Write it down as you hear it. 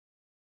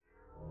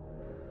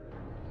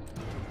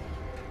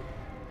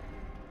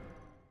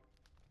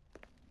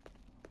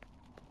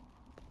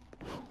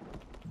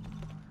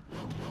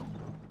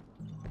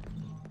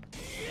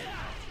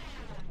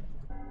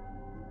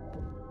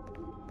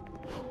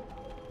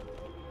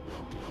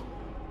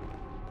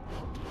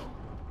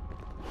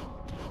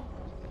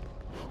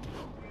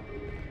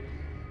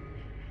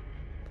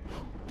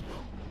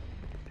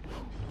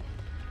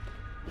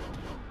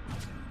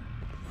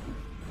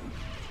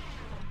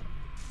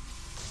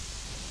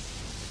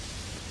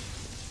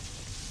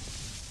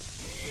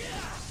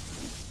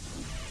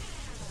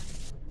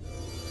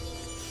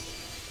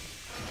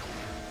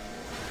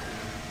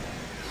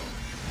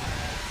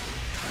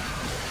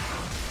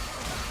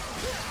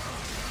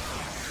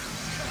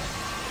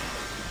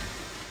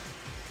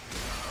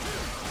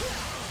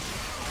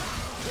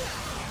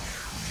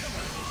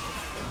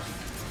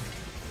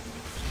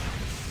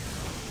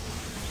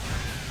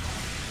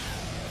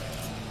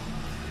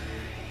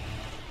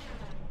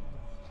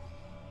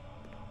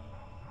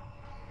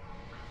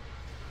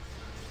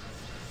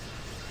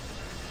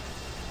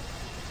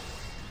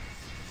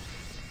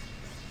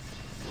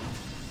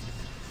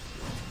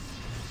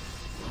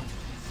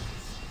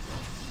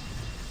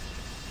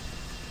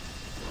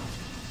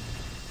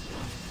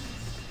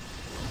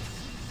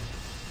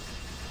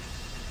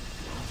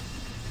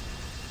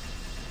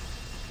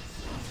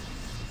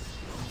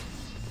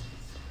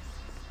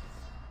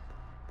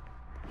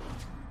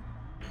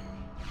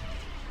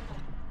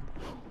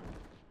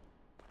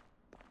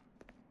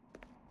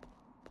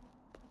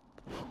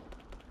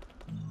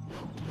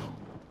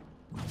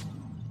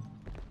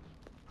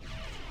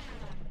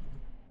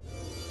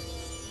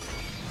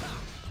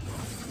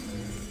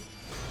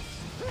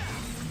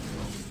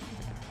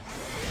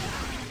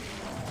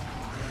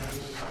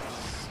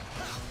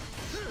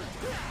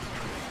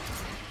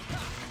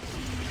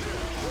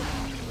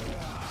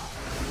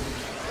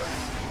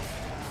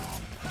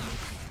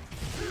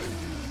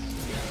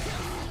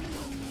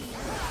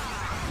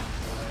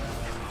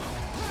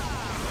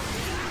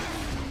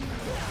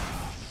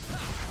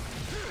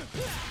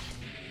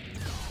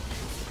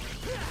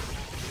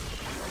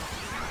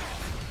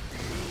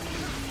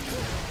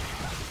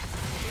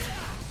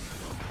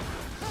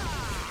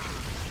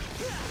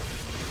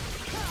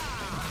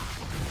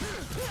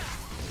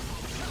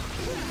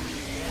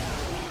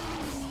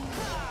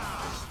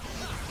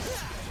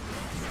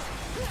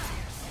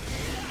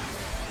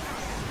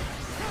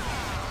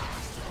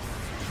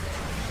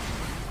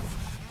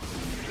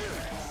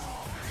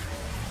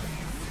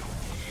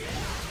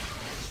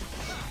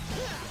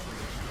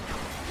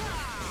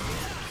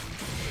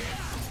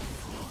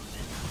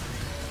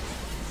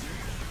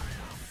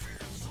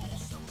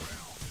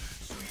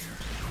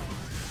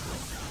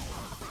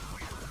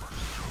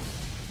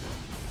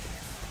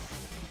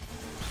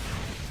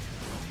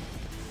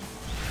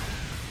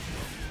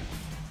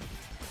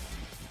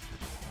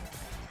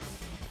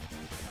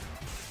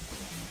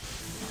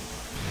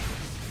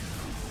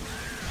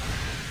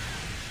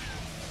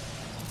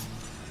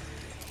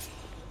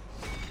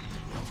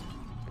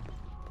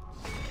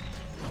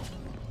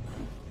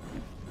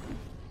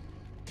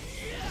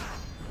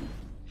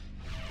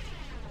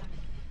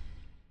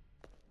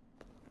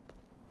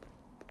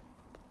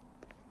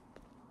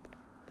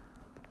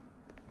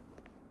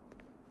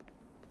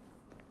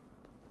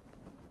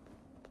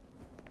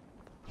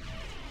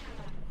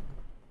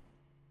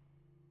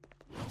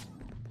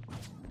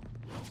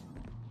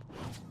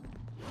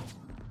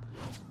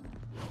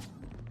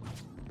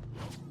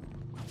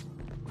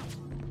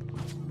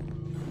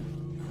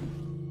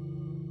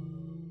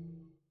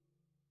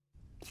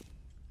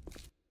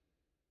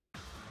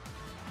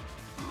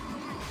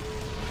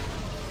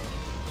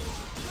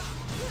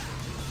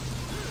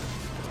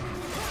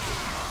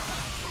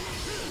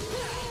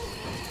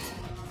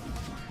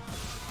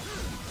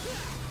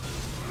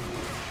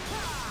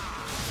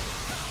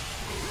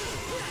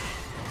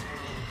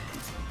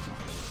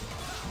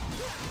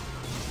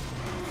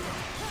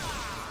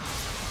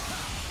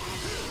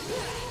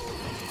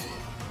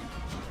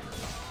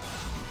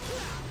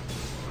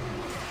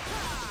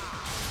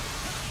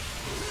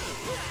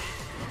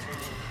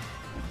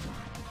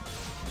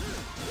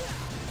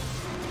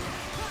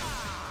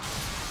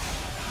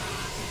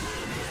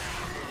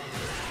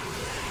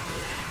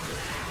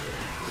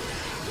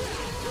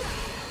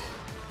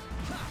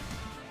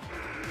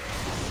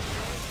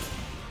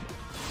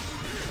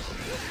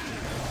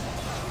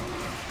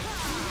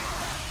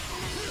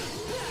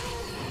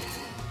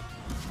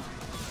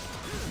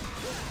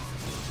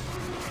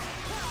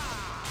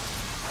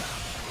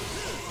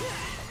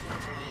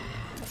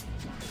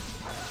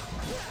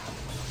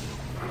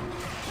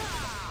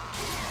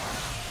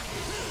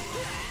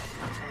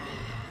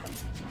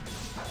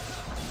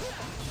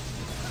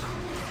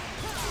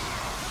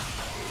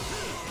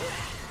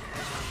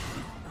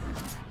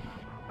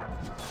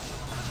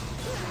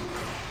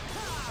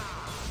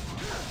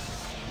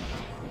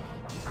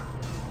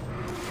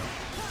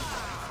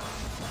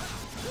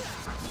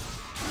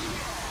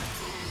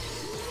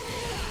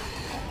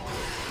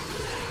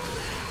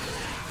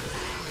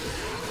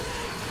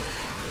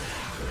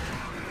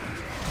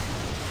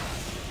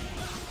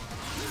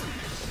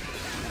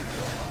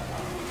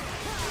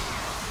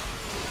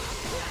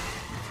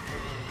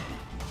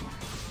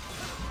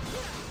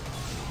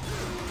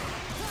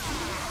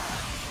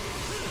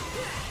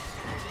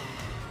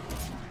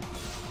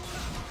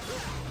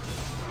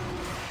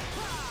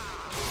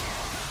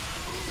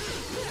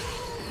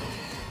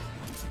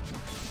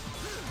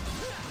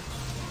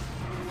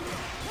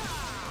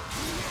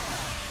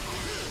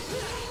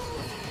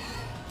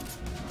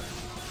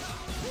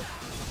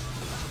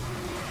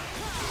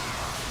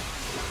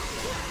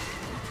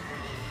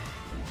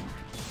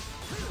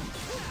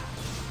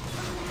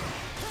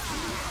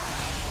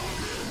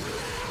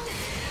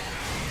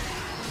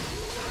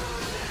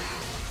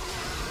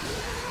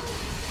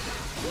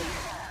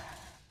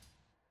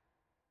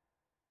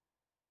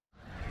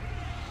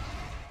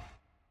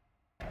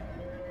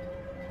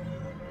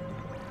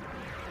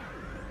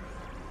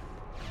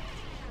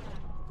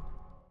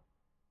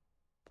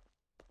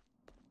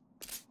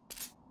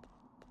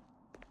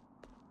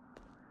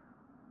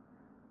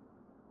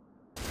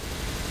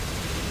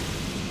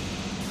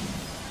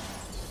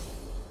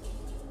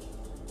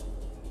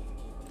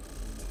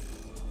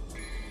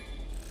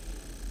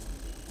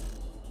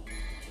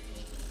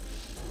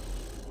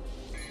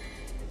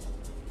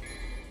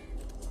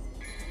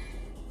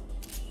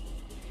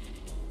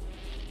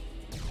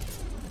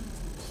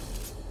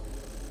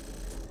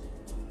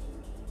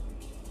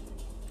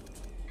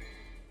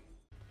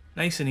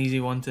Nice and easy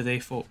one today,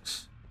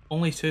 folks.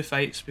 Only 2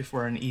 fights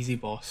before an easy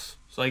boss,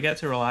 so I get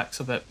to relax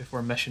a bit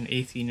before mission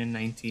 18 and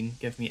 19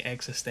 give me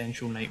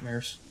existential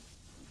nightmares.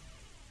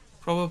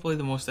 Probably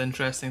the most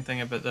interesting thing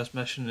about this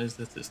mission is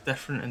that it's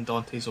different in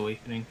Dante's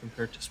Awakening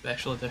compared to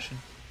Special Edition.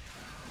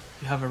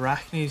 You have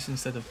Arachnes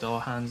instead of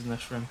Dullahans in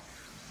this room.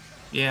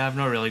 Yeah, I've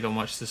not really got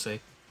much to say.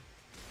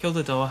 Kill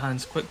the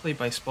Dullahans quickly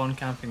by spawn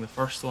camping the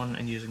first one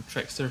and using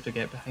Trickster to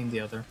get behind the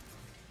other.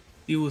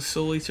 Deal with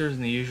Soul Eaters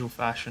in the usual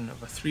fashion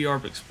of a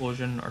 3-orb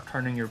explosion or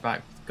turning your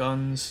back with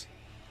guns,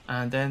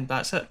 and then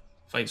that's it.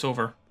 Fight's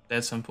over.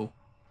 Dead simple.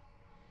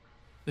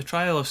 The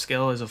trial of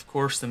skill is of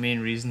course the main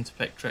reason to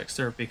pick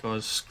Trickster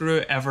because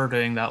screw ever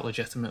doing that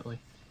legitimately.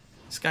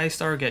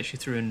 Skystar gets you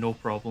through no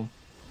problem.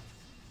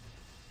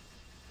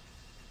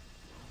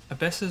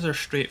 Abysses are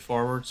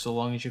straightforward so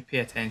long as you pay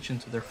attention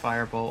to their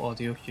fireball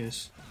audio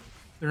cues.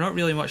 They're not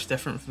really much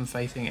different from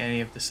fighting any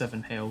of the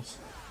 7 hells.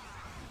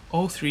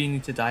 All 3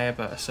 need to die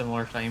about a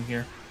similar time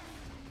here.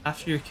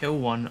 After you kill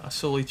one, a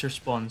Soul Eater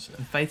spawns,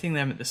 and fighting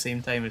them at the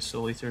same time as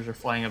Soul Eaters are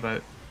flying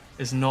about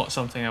is not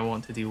something I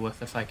want to deal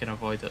with if I can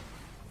avoid it.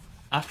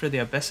 After the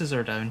Abysses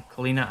are down,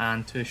 Kalina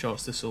Ann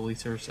 2-shots the Soul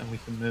Eaters and we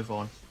can move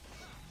on.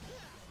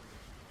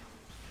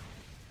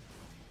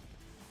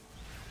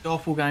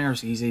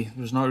 Doppelganger's easy,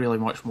 there's not really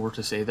much more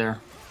to say there.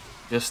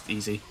 Just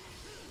easy.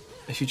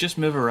 If you just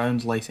move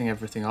around lighting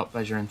everything up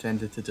as you're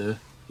intended to do,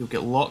 you'll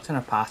get locked in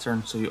a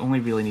pattern so you only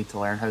really need to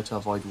learn how to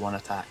avoid one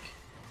attack.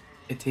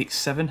 It takes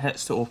 7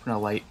 hits to open a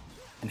light,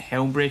 and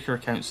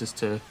Helmbreaker counts as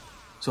 2,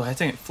 so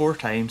hitting it 4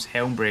 times,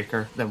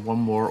 Helmbreaker, then 1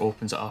 more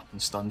opens it up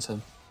and stuns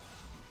him.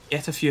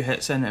 Get a few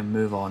hits in and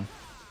move on.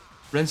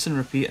 Rinse and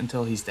repeat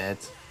until he's dead.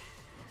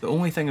 The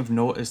only thing of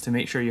note is to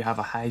make sure you have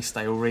a high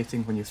style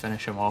rating when you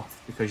finish him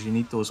off, because you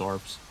need those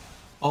orbs.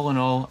 All in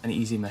all, an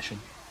easy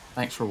mission.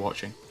 Thanks for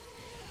watching.